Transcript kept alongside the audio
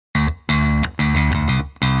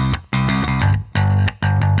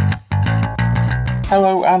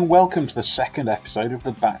Hello and welcome to the second episode of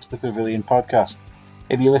the Back to the Pavilion podcast.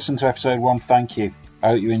 If you listened to episode 1, thank you.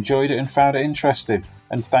 I hope you enjoyed it and found it interesting,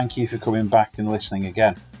 and thank you for coming back and listening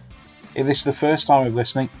again. If this is the first time of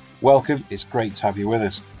listening, welcome, it's great to have you with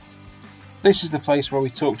us. This is the place where we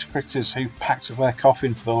talk to cricketers who've packed up their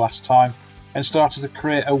coffin for the last time and started a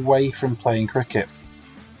career away from playing cricket.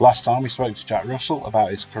 Last time we spoke to Jack Russell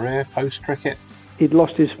about his career post-cricket. He'd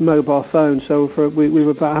lost his mobile phone, so we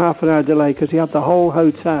were about half an hour delay because he had the whole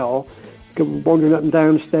hotel wandering up and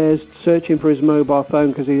downstairs searching for his mobile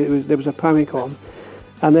phone because there was a panic on.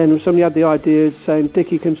 And then somebody had the idea saying,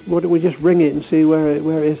 Dickie, why don't we just ring it and see where it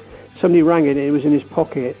is? Somebody rang it and it was in his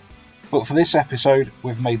pocket. But for this episode,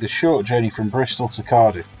 we've made the short journey from Bristol to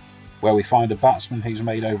Cardiff, where we find a batsman who's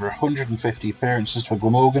made over 150 appearances for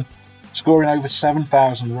Glamorgan, scoring over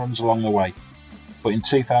 7,000 runs along the way. But in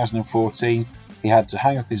 2014, he had to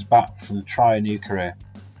hang up his bat and try a new career.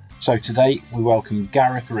 So today, we welcome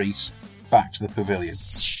Gareth Rees back to the Pavilion.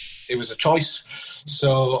 It was a choice,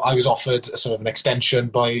 so I was offered a sort of an extension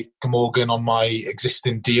by Glamorgan on my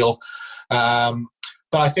existing deal. But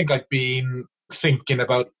I think I'd been thinking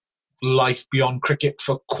about life beyond cricket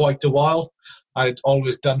for quite a while. I'd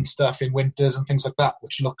always done stuff in winters and things like that,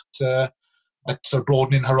 which looked at sort of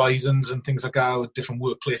broadening horizons and things like that, with different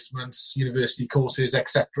work placements, university courses,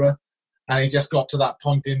 etc. And it just got to that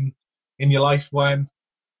point in your life when,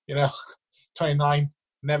 29,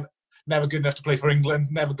 never good enough to play for England,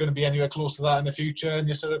 never going to be anywhere close to that in the future, and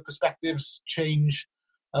your sort of perspectives change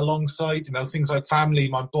alongside, things like family.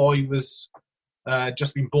 My boy was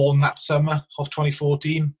just been born that summer of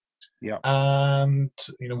 2014. Yeah. And,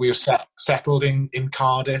 we were settled in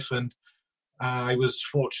Cardiff, and I was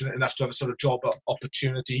fortunate enough to have a sort of job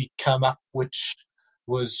opportunity come up, which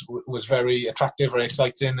was very attractive, very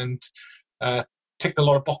exciting, and ticked a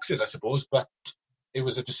lot of boxes, I suppose. But it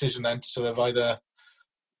was a decision then to sort of either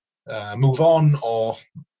move on or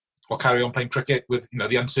carry on playing cricket with,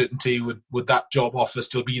 the uncertainty. Would that job offer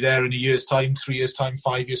still be there in a year's time, 3 years' time,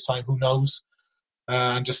 5 years' time? Who knows?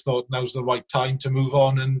 And just thought now's the right time to move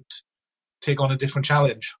on and take on a different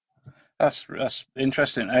challenge. That's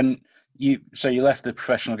interesting. And you left the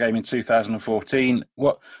professional game in 2014.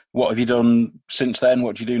 What have you done since then?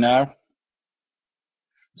 What do you do now?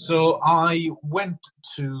 So I went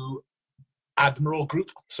to Admiral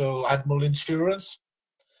Group, so Admiral Insurance.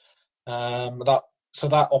 That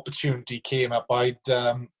opportunity came up. I'd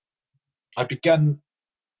begun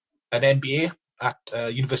an MBA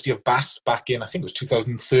at University of Bath back in, I think it was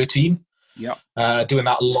 2013. Yeah. Doing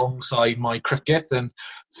that alongside my cricket, and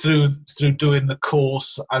through doing the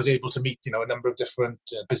course, I was able to meet a number of different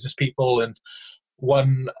business people. And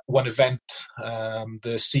one event,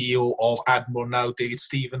 the CEO of Admiral now, David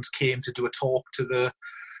Stevens, came to do a talk to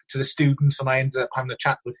the students, and I ended up having a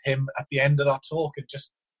chat with him at the end of that talk, and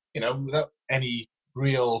just without any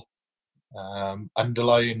real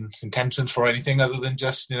underlying intentions for anything other than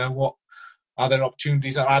just what are there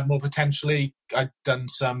opportunities at Admiral potentially. I'd done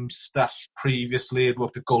some stuff previously. I'd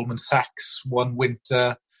worked at Goldman Sachs one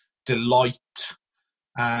winter, Deloitte,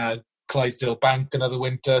 Clydesdale Bank another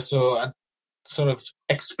winter. So I sort of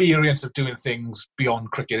experience of doing things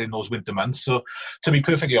beyond cricket in those winter months. So to be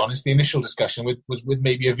perfectly honest, the initial discussion was with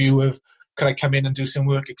maybe a view of, could I come in and do some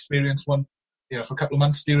work experience for a couple of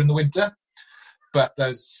months during the winter? But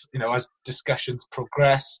as discussions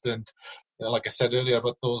progressed, and like I said earlier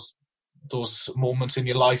about those moments in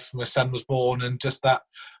your life, my son was born, and just that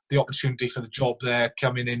the opportunity for the job there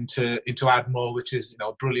coming into Admiral, which is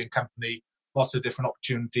a brilliant company, lots of different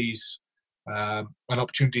opportunities, an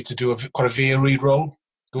opportunity to do quite a varied role,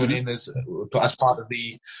 going in as part of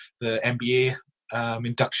the MBA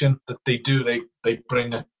induction that they do. They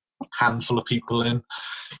bring a handful of people in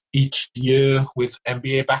each year with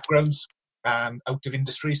MBA backgrounds and out of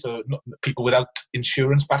industry, so not people without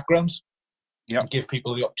insurance backgrounds. Yeah, give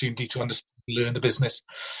people the opportunity to learn the business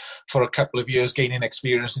for a couple of years, gaining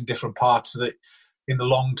experience in different parts, so that in the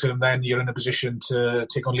long term then you're in a position to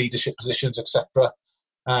take on leadership positions, etc.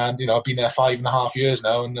 And I've been there 5.5 years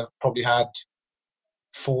now, and I've probably had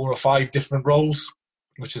 4 or 5 different roles,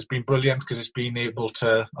 which has been brilliant because it's been able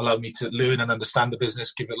to allow me to learn and understand the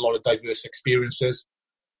business, give it a lot of diverse experiences,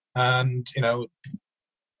 and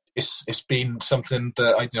it's been something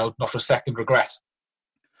that I not for a second regret.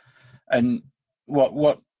 And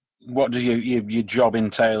what does your job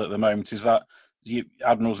entail at the moment? Is that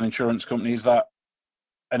Admiral's an insurance company? Is that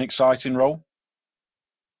an exciting role?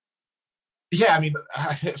 Yeah, I mean,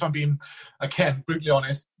 if I'm being, again, brutally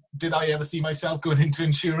honest, did I ever see myself going into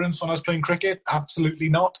insurance when I was playing cricket? Absolutely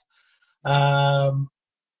not.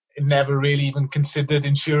 Never really even considered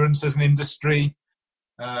insurance as an industry.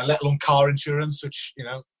 let alone car insurance, which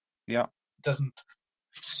doesn't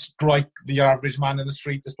strike the average man in the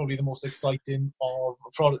street as probably the most exciting of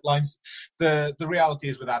product lines. The reality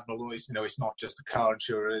is with Admiral, is it's not just a car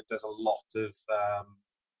insurer. It does a lot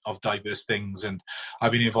of diverse things, and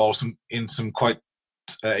I've been involved in some quite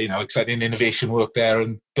exciting innovation work there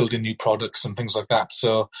and building new products and things like that.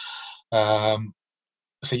 So I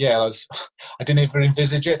didn't ever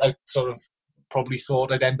envisage it. I sort of probably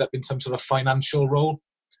thought I'd end up in some sort of financial role,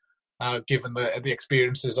 given the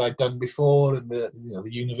experiences I'd done before and the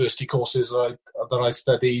university courses that I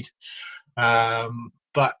studied.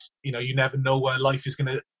 But you never know where life is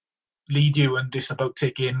going to lead you, and it's about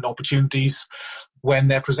taking opportunities when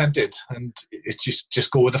they're presented, and it's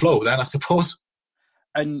just go with the flow then, I suppose.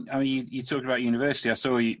 And I mean, you talked about university. I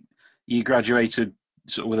saw you graduated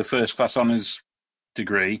sort of with a first class honours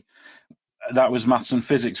degree. That was maths and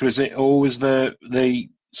physics. Was it always the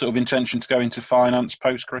sort of intention to go into finance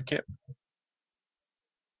post cricket?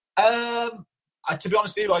 To be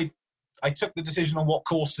honest with you, I took the decision on what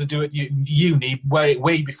course to do at uni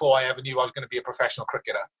way before I ever knew I was going to be a professional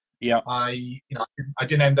cricketer. Yeah. I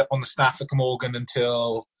didn't end up on the staff at Glamorgan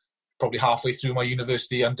until probably halfway through my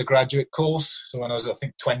university undergraduate course. So when I was, I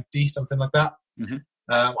think, 20, something like that. Mm-hmm.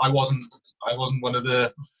 I wasn't one of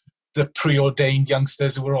the preordained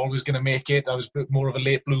youngsters who were always going to make it. I was a bit more of a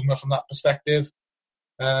late bloomer from that perspective.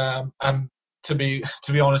 And to be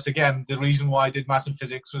honest, again, the reason why I did maths and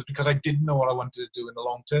physics was because I didn't know what I wanted to do in the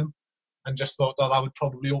long term, and just thought that would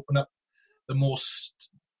probably open up the most,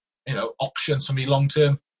 options for me long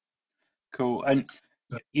term. Cool. And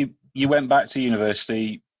you went back to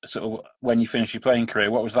university sort of when you finished your playing career.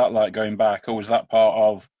 What was that like going back, or was that part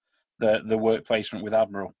of the work placement with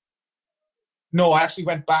Admiral? No, I actually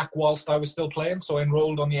went back whilst I was still playing. So I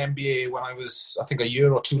enrolled on the MBA when I was, I think, a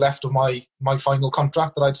year or two left of my final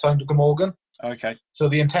contract that I'd signed with Glamorgan. Okay. So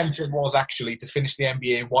the intention was actually to finish the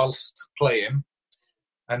MBA whilst playing,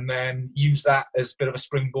 and then use that as a bit of a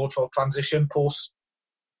springboard for transition post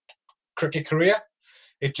cricket career.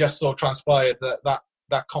 It just so transpired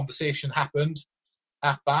that conversation happened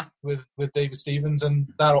at Bath with David Stevens, and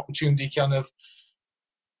that opportunity kind of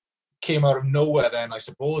came out of nowhere then, I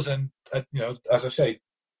suppose. And as I say,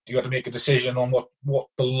 you got to make a decision on what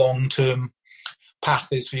the long-term path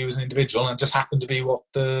is for you as an individual, and it just happened to be what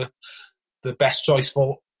the best choice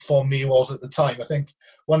for me was at the time. I think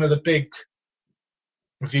one of the big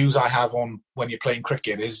views I have on when you're playing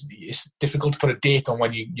cricket is it's difficult to put a date on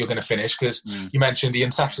when you're going to finish, because you mentioned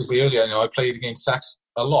Ian Saxby earlier. I played against Sax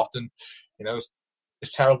a lot, and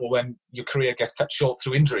it's terrible when your career gets cut short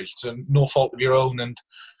through injury. So no fault of your own,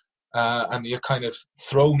 and you're kind of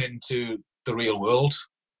thrown into the real world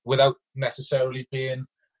without necessarily being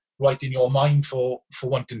right in your mind for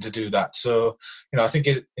wanting to do that. So, I think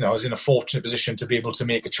I was in a fortunate position to be able to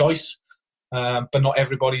make a choice, but not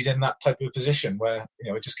everybody's in that type of position where,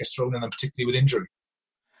 it just gets thrown in, and particularly with injury.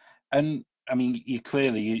 And, I mean, you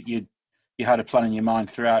clearly, you had a plan in your mind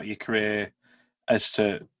throughout your career as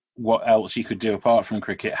to what else you could do apart from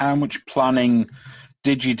cricket. How much planning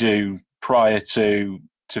did you do prior to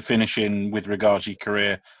finishing with regards to your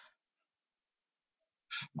career?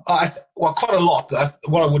 Quite a lot.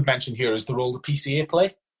 What I would mention here is the role the PCA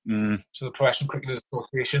play. So the Professional Cricketers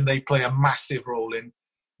Association, they play a massive role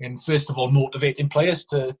in first of all motivating players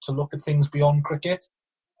to look at things beyond cricket,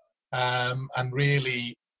 and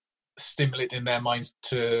really stimulating their minds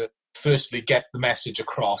to firstly get the message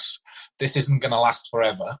across. This isn't going to last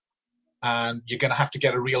forever, and you're going to have to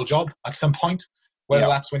get a real job at some point, whether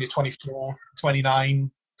that's when you're 24,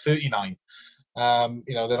 29, 39. There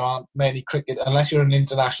aren't many unless you're an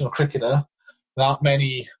international cricketer, there aren't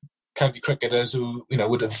many county cricketers who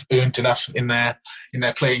would have earned enough in their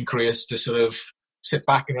playing careers to sort of sit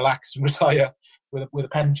back and relax and retire with a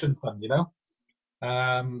pension fund.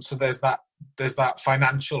 So there's that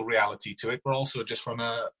financial reality to it, but also just from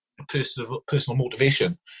a personal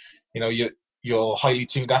motivation. You're highly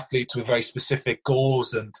tuned athletes with very specific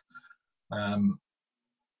goals, and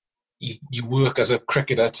you work as a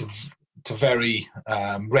cricketer to very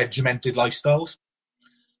regimented lifestyles,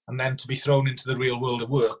 and then to be thrown into the real world of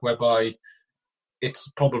work, whereby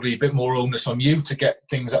it's probably a bit more onus on you to get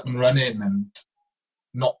things up and running, and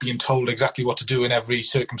not being told exactly what to do in every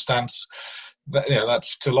circumstance.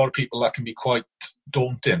 That's, to a lot of people, that can be quite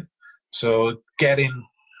daunting. So getting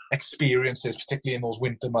experiences, particularly in those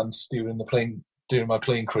winter months during my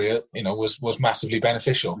playing career, was massively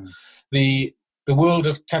beneficial. The world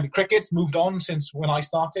of county cricket's moved on since when I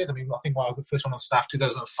started. I mean, I think I was the first one on staff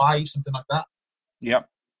 2005, something like that. Yeah.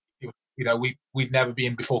 We'd never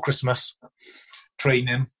been before Christmas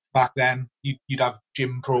training. back then. You'd have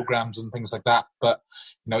gym programs and things like that. But,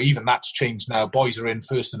 even that's changed now. Boys are in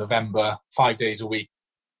 1st of November, 5 days a week,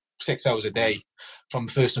 6 hours a day. From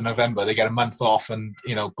 1st of November, they get a month off and,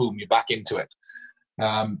 boom, you're back into it.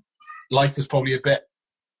 Life was probably a bit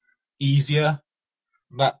easier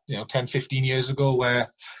that, 10, 15 years ago,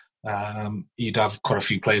 where you'd have quite a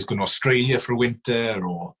few players going to Australia for a winter,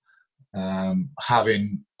 or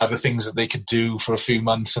having other things that they could do for a few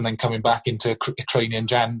months and then coming back into cricket training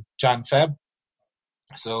Jan, Feb.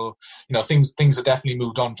 So, things have definitely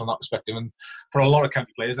moved on from that perspective. And for a lot of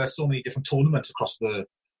county players, there's so many different tournaments across the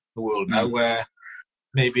world now where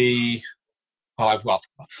maybe, I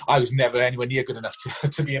was never anywhere near good enough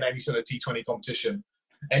to be in any sort of T20 competition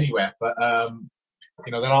anywhere. But,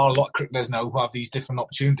 there are a lot of cricketers now who have these different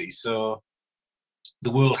opportunities. So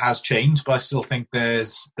the world has changed, but I still think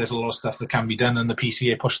there's a lot of stuff that can be done, and the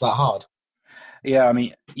PCA pushed that hard. Yeah, I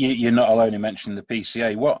mean, you're not alone in mentioning the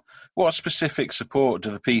PCA. What specific support do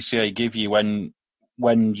the PCA give you when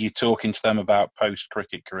you're talking to them about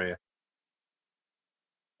post-cricket career?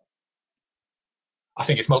 I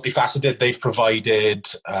think it's multifaceted. They've provided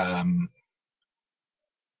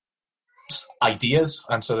ideas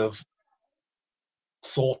and sort of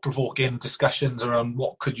thought-provoking discussions around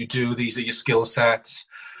what could you do, these are your skill sets,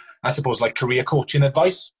 I suppose, like career coaching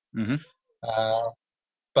advice. Mm-hmm.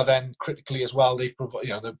 But then critically as well, they've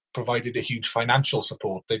provided a huge financial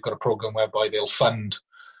support. They've got a program whereby they'll fund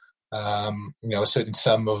a certain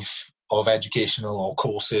sum of educational or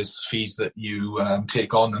courses fees that you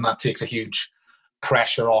take on, and that takes a huge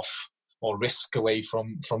pressure off or risk away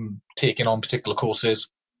from taking on particular courses.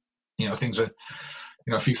 Things are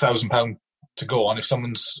a few £1,000 to go on. If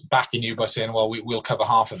someone's backing you by saying, well, we'll cover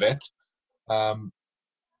half of it,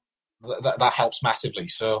 that helps massively.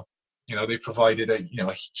 So they provided a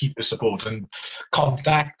heap of support and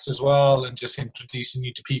contacts as well, and just introducing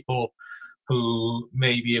you to people who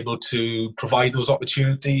may be able to provide those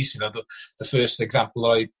opportunities. The first example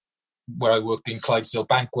where I worked in Clydesdale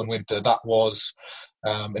Bank one winter, that was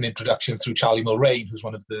an introduction through Charlie Mulrain, who's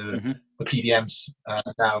one of the PDMs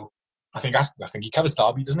now. I think he covers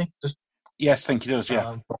Derby, doesn't he? Yes, I think he does.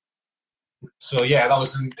 Yeah. So yeah, that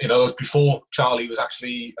was before Charlie was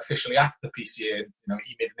actually officially at the PCA.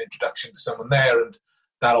 He made an introduction to someone there, and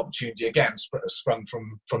that opportunity again sprung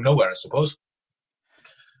from nowhere, I suppose.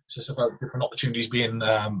 So it's about different opportunities being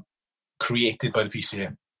created by the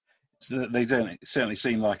PCA. So they certainly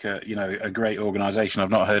seem like a great organisation. I've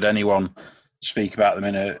not heard anyone speak about them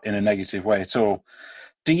in a negative way at all.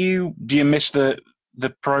 Do you miss the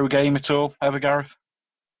pro game at all, ever, Gareth?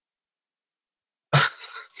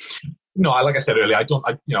 No, like I said earlier, I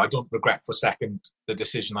don't regret for a second the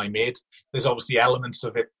decision I made. There's obviously elements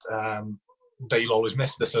of it that you'll always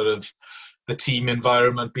miss, the sort of the team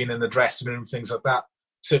environment, being in the dressing room, things like that.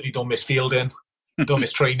 Certainly don't miss fielding, don't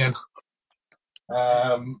miss training,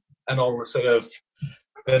 and all the sort of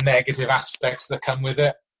the negative aspects that come with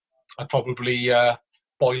it. I'd probably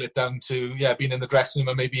boil it down to being in the dressing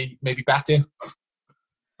room and maybe batting.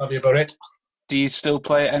 That'd be about it. Do you still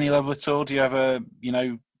play at any level at all? Do you have a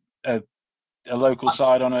local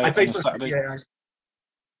side on a Saturday?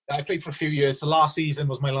 I played for a few years. The last season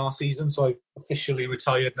was my last season, so I've officially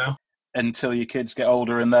retired now. Until your kids get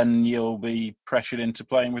older, and then you'll be pressured into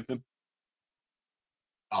playing with them?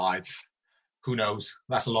 Who knows?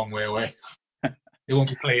 That's a long way away. They won't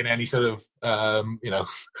be playing any sort of,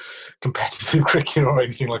 competitive cricket or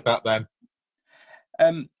anything like that then.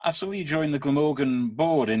 I saw you join the Glamorgan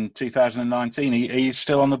board in 2019. Are you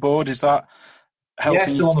still on the board? Is that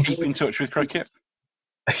helping you to keep in touch with cricket?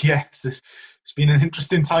 Yes, it's been an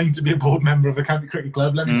interesting time to be a board member of a county cricket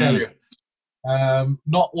club, let me tell you.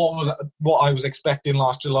 Not what I was expecting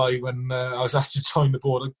last July when I was asked to join the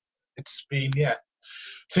board. It's been,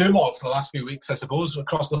 turmoil for the last few weeks, I suppose,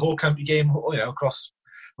 across the whole county game, across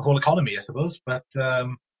the whole economy, I suppose. But,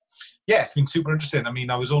 it's been super interesting. I mean,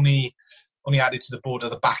 I was only added to the board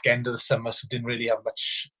at the back end of the summer, so didn't really have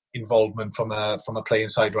much involvement from a playing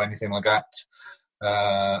side or anything like that.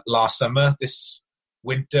 Last summer, this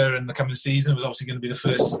winter and the coming season was obviously going to be the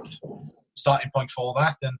first starting point for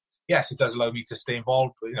that. And yes, it does allow me to stay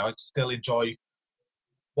involved. I still enjoy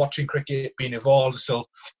watching cricket, being involved. Still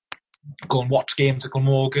go and watch games at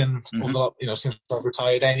Glamorgan. Since I've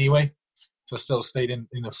retired anyway, so I still stayed in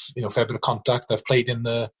a fair bit of contact. I've played in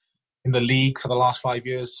the league for the last 5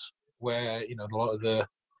 years, where a lot of the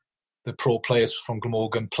pro players from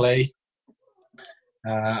Glamorgan play,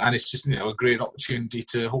 and it's just a great opportunity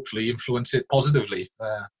to hopefully influence it positively.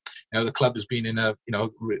 The club has been in a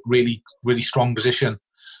really, really strong position,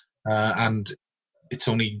 and it's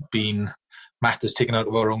only been matters taken out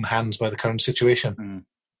of our own hands by the current situation.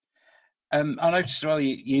 I noticed as well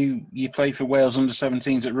you played for Wales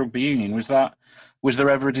under-17s at Rugby Union. Was there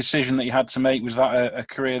ever a decision that you had to make? Was that a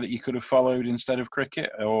career that you could have followed instead of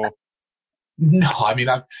cricket? Or No, I mean,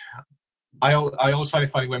 I always find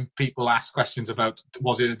it funny when people ask questions about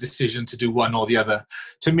was it a decision to do one or the other.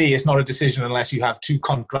 To me, it's not a decision unless you have two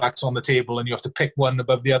contracts on the table and you have to pick one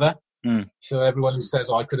above the other. So everyone who says,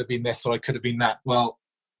 "Oh, I could have been this or I could have been that," well,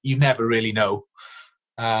 you never really know.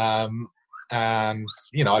 And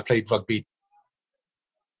I played rugby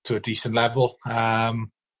to a decent level, but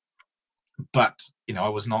I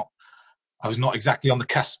was not exactly on the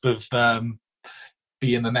cusp of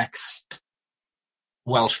being the next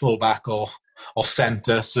Welsh fullback or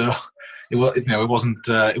centre. So it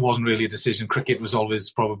wasn't really a decision. Cricket was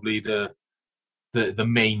always probably the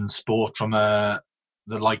main sport from the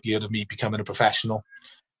likelihood of me becoming a professional.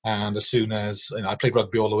 And as soon as I played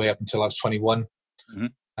rugby all the way up until I was 21.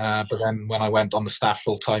 But then when I went on the staff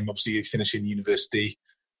full time, obviously finishing university,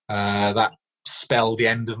 that spelled the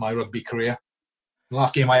end of my rugby career. The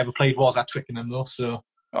last game I ever played was at Twickenham, though. So,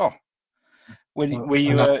 were you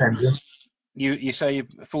you say a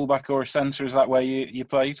fullback or a centre? Is that where you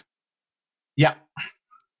played? Yeah,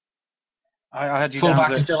 I had you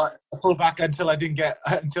fullback down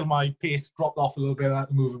until my pace dropped off a little bit. I had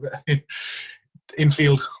to move a bit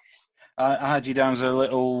infield. I had you down as a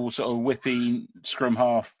little sort of whippy scrum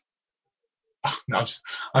half. No,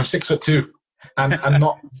 I'm 6'2", and I'm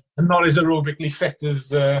not as aerobically fit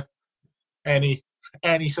as any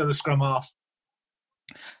sort of scrum half.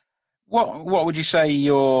 What would you say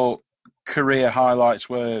your career highlights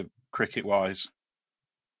were cricket wise?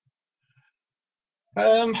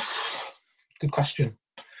 Good question.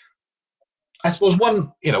 I suppose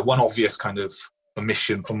one obvious kind of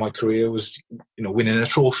omission from my career was winning a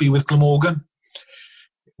trophy with Glamorgan.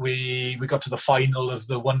 We got to the final of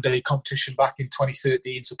the one-day competition back in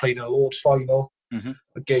 2013, so played in a Lord's final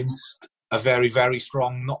against a very, very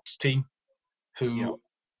strong Notts team who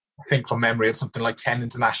I think from memory had something like 10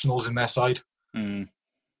 internationals in their side. And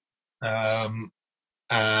that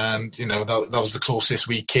was the closest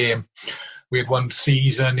we came. We had one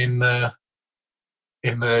season in the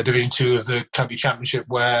Division 2 of the County Championship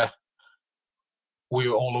where we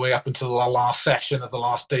were all the way up until the last session of the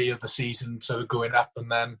last day of the season, so going up, and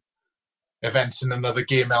then events in another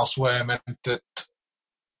game elsewhere meant that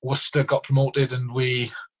Worcester got promoted, and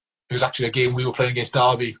it was actually a game we were playing against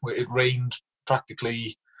Derby, where it rained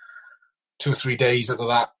practically 2 or 3 days out of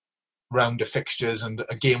that round of fixtures, and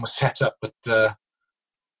a game was set up at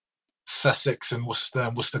Sussex and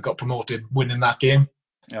Worcester got promoted, winning that game.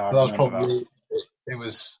 Yeah, so that was probably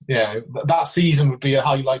that season would be a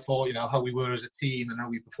highlight for how we were as a team and how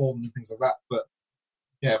we performed and things like that. But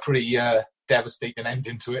pretty devastating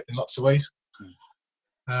ending to it in lots of ways.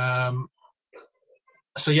 From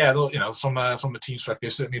a team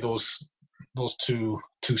perspective, certainly those two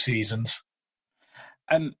seasons.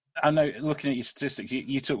 And I know, looking at your statistics,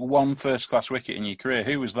 you took one first-class wicket in your career.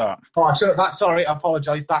 Who was that? Oh, sorry, I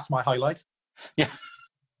apologise. That's my highlight. Yeah,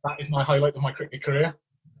 that is my highlight of my cricket career.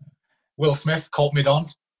 Will Smith caught mid-on.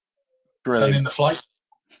 Brilliant. Done in the flight.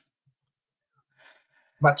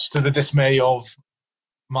 Much to the dismay of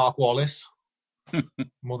Mark Wallace.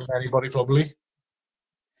 More than anybody, probably.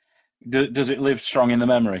 Does it live strong in the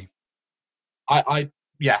memory?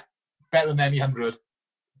 Yeah, better than any 100.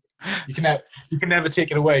 You can never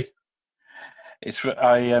take it away.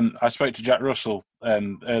 I spoke to Jack Russell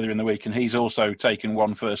earlier in the week, and he's also taken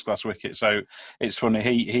one first-class wicket. So it's funny.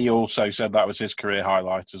 He also said that was his career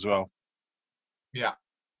highlight as well. Yeah,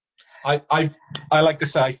 I like to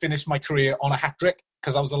say I finished my career on a hat trick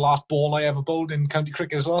because that was the last ball I ever bowled in county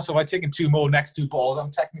cricket as well. So if I'd taken 2 more next 2 balls,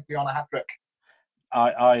 I'm technically on a hat trick.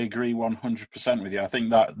 I agree 100% with you. I think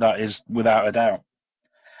that is without a doubt.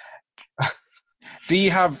 Do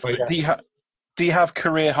you have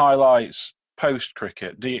career highlights post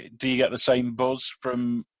cricket? Do you get the same buzz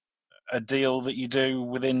from a deal that you do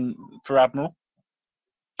for Admiral?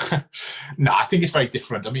 No, I think it's very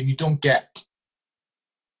different. I mean, you don't get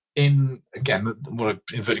in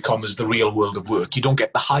inverted commas the real world of work. You don't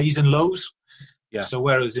get the highs and lows. Yeah. So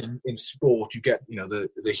whereas in sport you get the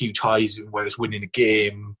huge highs, whether it's winning a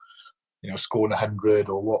game, scoring 100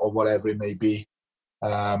 or whatever it may be.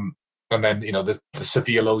 And then the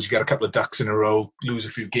severe lows, you get a couple of ducks in a row, lose a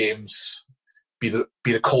few games, be the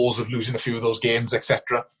cause of losing a few of those games,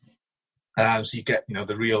 etc. So you get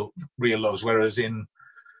the real lows. Whereas in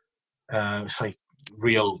say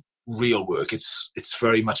real work, it's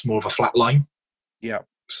very much more of a flat line. Yeah.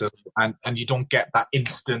 So and you don't get that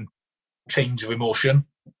instant change of emotion,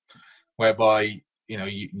 whereby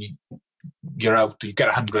you're out, you get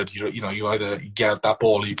 100, you either get out that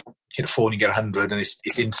ball, you hit 4 and you get 100, and it's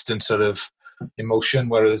instant sort of emotion,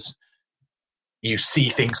 whereas you see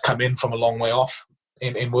things come in from a long way off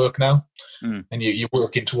in work now, and you're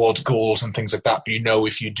working towards goals and things like that, but you know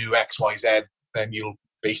if you do X, Y, Z, then you'll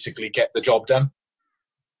basically get the job done.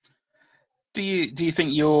 Do you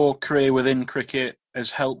think your career within cricket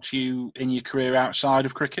has helped you in your career outside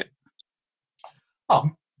of cricket? Oh,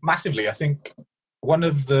 massively. I think one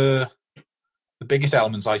of the biggest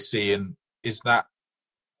elements I see is that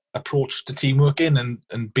approach to team working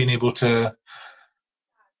and being able to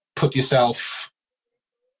put yourself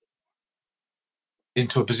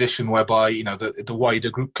into a position whereby, you know, the wider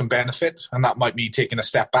group can benefit. And that might be taking a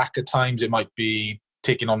step back at times. It might be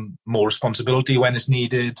taking on more responsibility when it's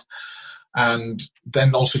needed. And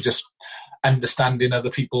then also just understanding other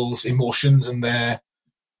people's emotions and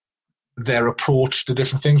their approach to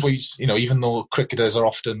different things. Where you know, even though cricketers are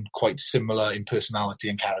often quite similar in personality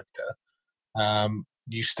and character,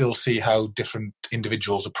 you still see how different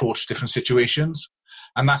individuals approach different situations,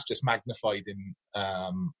 and that's just magnified in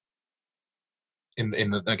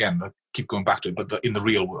the, again, I keep going back to it, but in the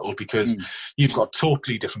real world, because you've got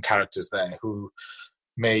totally different characters there who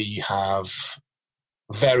may have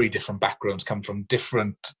very different backgrounds, come from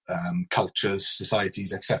different cultures,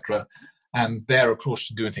 societies, etc., and their approach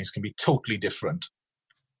to doing things can be totally different.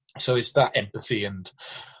 So it's that empathy and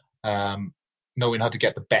knowing how to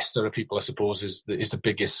get the best out of people, I suppose, is the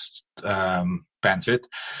biggest benefit.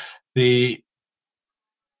 The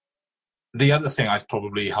other thing I'd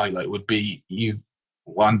probably highlight would be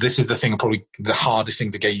and this is the thing, probably the hardest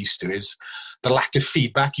thing to get used to, is the lack of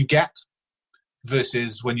feedback you get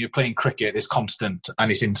versus when you're playing cricket, it's constant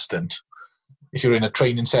and it's instant. If you're in a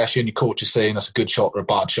training session, your coach is saying that's a good shot or a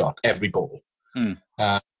bad shot every ball.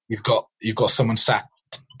 You've got someone sat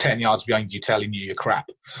 10 yards behind you telling you you're crap.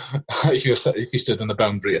 if you stood on the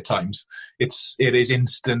boundary at times, it is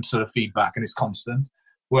instant sort of feedback and it's constant.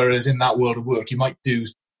 Whereas in that world of work, you might do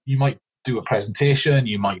a presentation,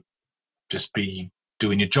 you might just be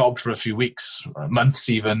doing your job for a few weeks, months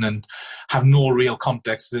even, and have no real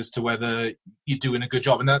context as to whether you're doing a good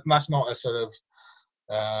job. And that's not a sort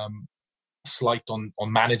of slight on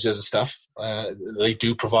managers and stuff. They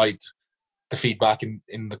do provide the feedback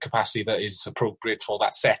in the capacity that is appropriate for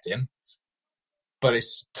that setting, but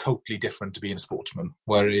it's totally different to being a sportsman,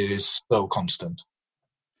 where it is so constant.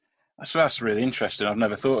 So that's really interesting. I've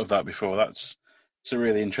never thought of that before. It's a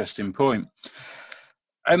really interesting point.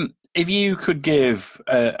 If you could give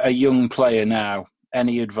a young player now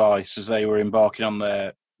any advice as they were embarking on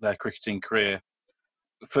their cricketing career,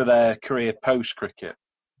 for their career post-cricket,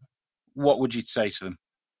 what would you say to them?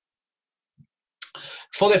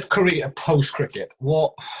 For their career post-cricket,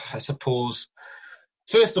 what I suppose,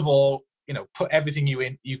 first of all, you know, put everything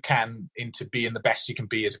you can into being the best you can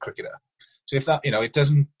be as a cricketer. So if that, you know, it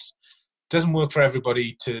doesn't work for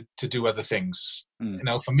everybody to do other things. You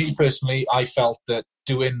know, for me personally, I felt that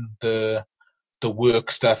doing the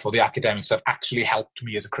work stuff or the academic stuff actually helped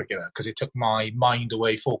me as a cricketer, because it took my mind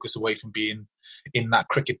away, focus away from being in that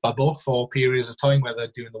cricket bubble for periods of time, whether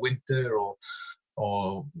during the winter or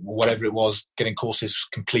whatever it was, getting courses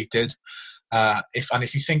completed.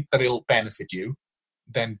 If you think that it'll benefit you,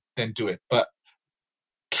 then do it. But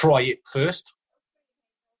try it first.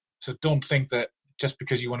 So don't think that just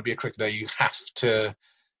because you want to be a cricketer, you have to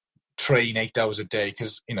train 8 hours a day,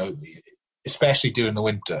 because, you know, especially during the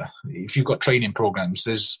winter, if you've got training programs,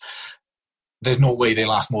 there's no way they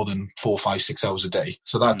last more than 4, 5, 6 hours a day.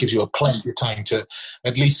 So that gives you plenty of time to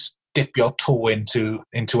at least dip your toe into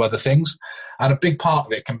other things. And a big part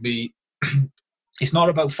of it can be, it's not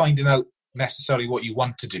about finding out necessarily what you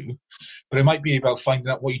want to do, but it might be about finding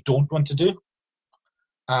out what you don't want to do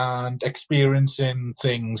and experiencing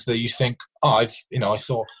things that you think, I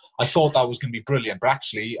thought that was going to be brilliant, but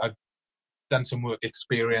actually I've done some work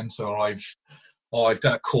experience, or I've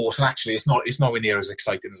done a course, and actually it's nowhere near as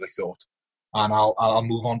exciting as I thought, and I'll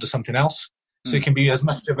move on to something else. So it can be as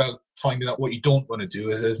much about finding out what you don't want to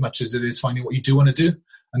do as much as it is finding what you do want to do.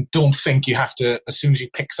 And don't think you have to, as soon as you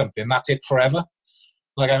pick something, that's it forever.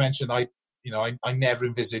 Like I mentioned, I never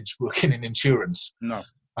envisaged working in insurance. No.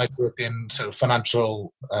 I worked in sort of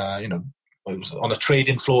financial, I was on a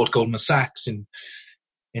trading floor at Goldman Sachs, in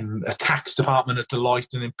a tax department at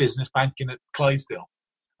Deloitte, and in business banking at Clydesdale.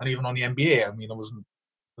 And even on the MBA, I wasn't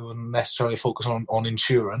necessarily focused on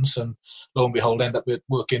insurance, and lo and behold, end up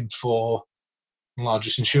working for the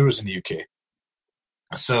largest insurers in the UK.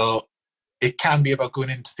 So it can be about going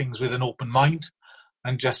into things with an open mind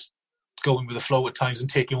and just going with the flow at times and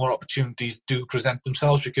taking what opportunities do present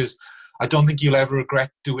themselves, because I don't think you'll ever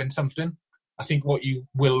regret doing something. I think what you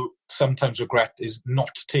will sometimes regret is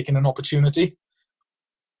not taking an opportunity.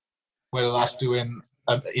 whether that's doing,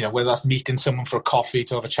 whether that's meeting someone for a coffee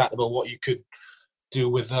to have a chat about what you could do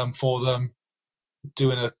with them, for them,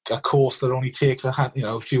 doing a course that only takes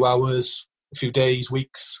a few hours, a few days,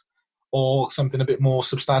 weeks, or something a bit more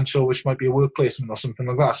substantial, which might be a work placement or something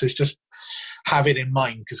like that. So it's just have it in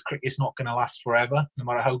mind, because cricket's not going to last forever, no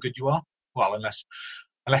matter how good you are. Well, unless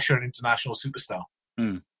you're an international superstar.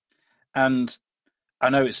 Mm. And I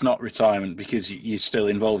know it's not retirement because you're still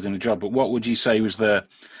involved in a job, but what would you say was the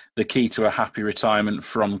key to a happy retirement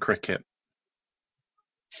from cricket?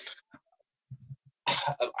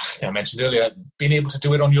 I mentioned earlier, being able to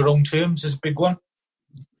do it on your own terms is a big one.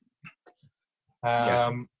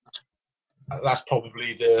 That's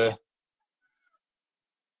probably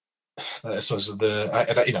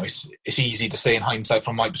it's easy to say in hindsight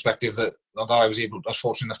from my perspective that I was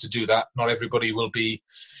fortunate enough to do that. Not everybody will be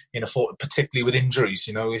particularly with injuries.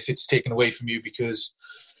 If it's taken away from you because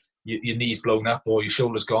your knee's blown up or your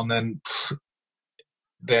shoulder's gone, then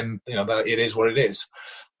that it is what it is.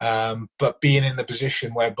 But being in the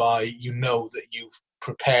position whereby that you've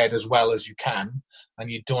prepared as well as you can, and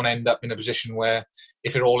you don't end up in a position where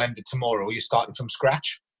if it all ended tomorrow, you're starting from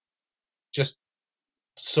scratch. Just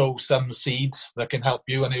sow some seeds that can help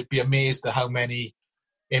you, and it'd be amazed at how many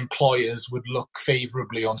employers would look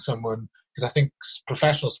favourably on someone, because I think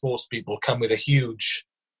professional sports people come with a huge,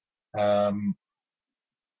 I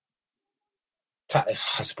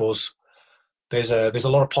suppose, there's a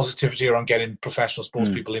lot of positivity around getting professional sports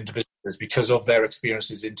people into business because of their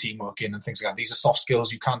experiences in team working and things like that. These are soft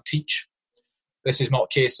skills you can't teach. This is not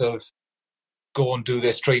a case of go and do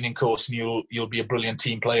this training course and you'll be a brilliant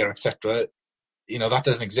team player, etc. That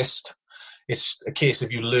doesn't exist. It's a case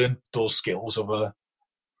of you learn those skills over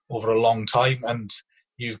a long time, and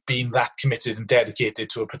you've been that committed and dedicated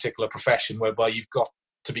to a particular profession whereby you've got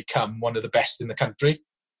to become one of the best in the country.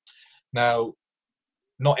 Now,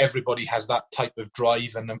 not everybody has that type of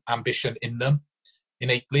drive and ambition in them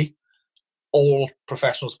innately. All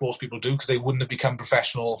professional sports people do, because they wouldn't have become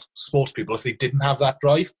professional sports people if they didn't have that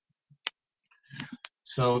drive.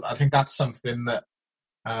 So I think that's something that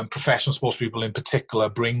professional sports people in particular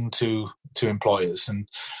bring to employers. And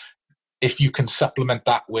if you can supplement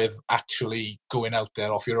that with actually going out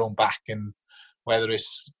there off your own back, and whether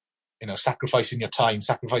it's sacrificing your time,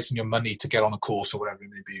 sacrificing your money to get on a course or whatever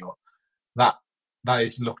it may be, or that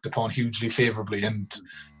is looked upon hugely favourably and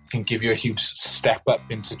can give you a huge step up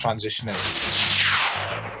into transitioning.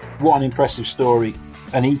 What an impressive story.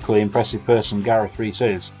 An equally impressive person Gareth Rees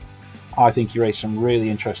is. I think he raised some really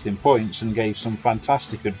interesting points and gave some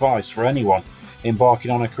fantastic advice for anyone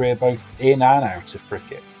embarking on a career both in and out of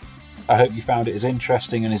cricket. I hope you found it as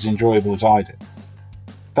interesting and as enjoyable as I did.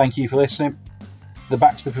 Thank you for listening. The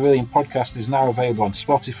Back to the Pavilion podcast is now available on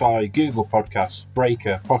Spotify, Google Podcasts,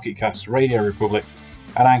 Breaker, Pocket Casts, Radio Republic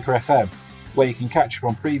and Anchor FM, where you can catch up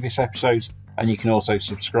on previous episodes and you can also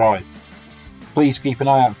subscribe. Please keep an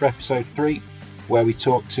eye out for episode 3, where we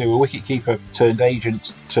talk to a wicketkeeper turned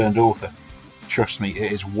agent turned author. Trust me,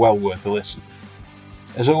 it is well worth a listen.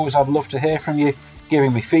 As always, I'd love to hear from you,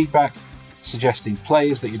 giving me feedback, suggesting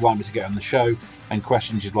players that you'd like me to get on the show, and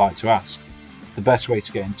questions you'd like to ask. The best way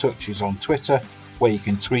to get in touch is on Twitter, where you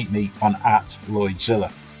can tweet me on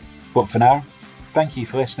 @LloydZilla. But for now, thank you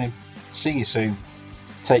for listening. See you soon.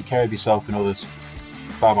 Take care of yourself and others.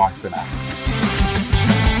 Bye bye for now.